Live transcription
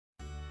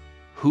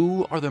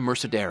Who are the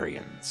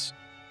Mercedarians?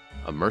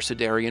 A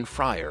Mercedarian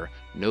friar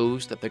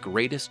knows that the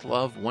greatest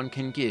love one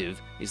can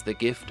give is the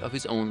gift of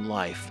his own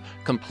life,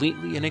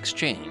 completely in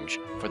exchange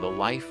for the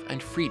life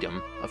and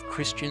freedom of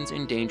Christians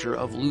in danger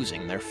of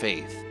losing their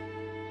faith.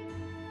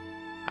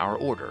 Our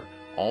order,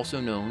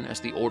 also known as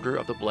the Order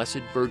of the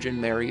Blessed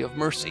Virgin Mary of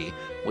Mercy,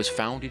 was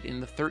founded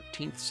in the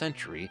 13th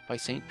century by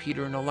St.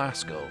 Peter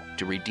Nolasco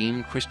to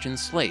redeem Christian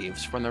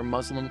slaves from their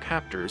Muslim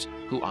captors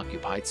who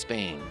occupied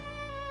Spain.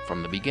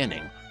 From the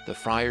beginning, the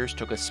friars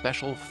took a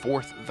special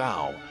fourth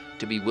vow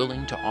to be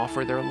willing to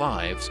offer their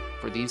lives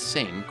for these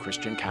same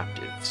Christian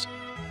captives.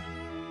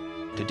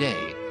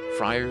 Today,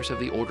 friars of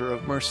the Order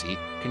of Mercy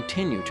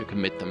continue to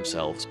commit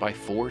themselves by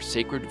 4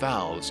 sacred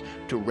vows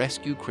to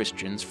rescue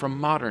Christians from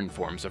modern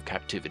forms of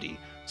captivity,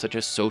 such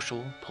as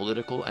social,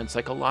 political, and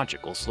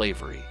psychological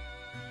slavery.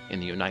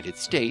 In the United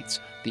States,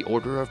 the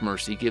Order of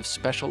Mercy gives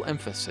special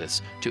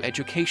emphasis to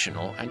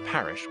educational and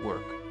parish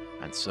work,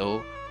 and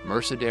so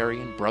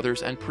Mercedarian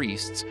brothers and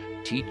priests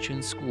teach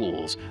in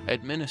schools,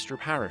 administer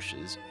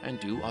parishes, and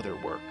do other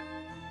work.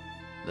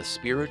 The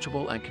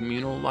spiritual and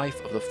communal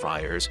life of the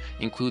friars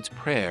includes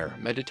prayer,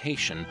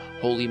 meditation,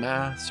 Holy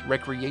Mass,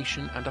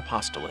 recreation, and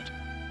apostolate.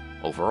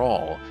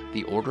 Overall,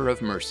 the Order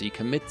of Mercy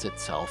commits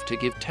itself to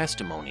give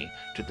testimony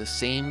to the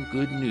same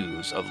good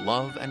news of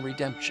love and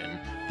redemption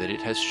that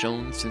it has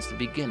shown since the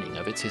beginning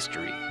of its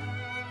history.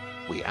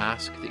 We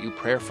ask that you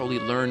prayerfully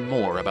learn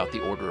more about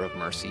the Order of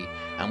Mercy,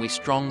 and we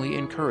strongly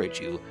encourage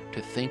you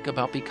to think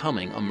about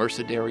becoming a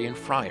Mercedarian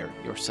friar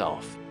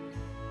yourself.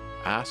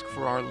 Ask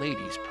for Our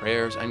Lady's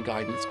prayers and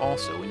guidance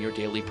also in your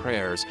daily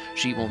prayers.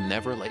 She will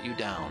never let you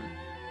down.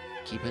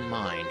 Keep in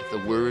mind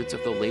the words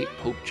of the late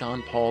Pope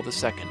John Paul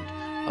II,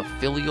 a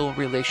filial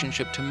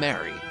relationship to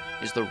Mary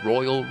is the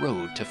royal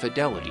road to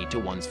fidelity to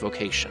one's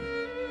vocation.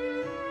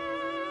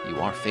 You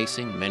are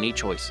facing many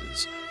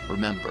choices.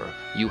 Remember,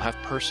 you have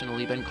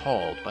personally been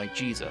called by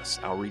Jesus,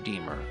 our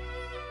Redeemer.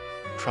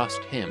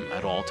 Trust Him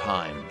at all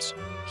times.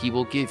 He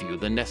will give you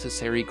the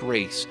necessary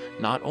grace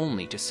not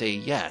only to say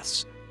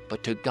yes,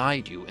 but to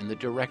guide you in the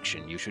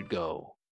direction you should go.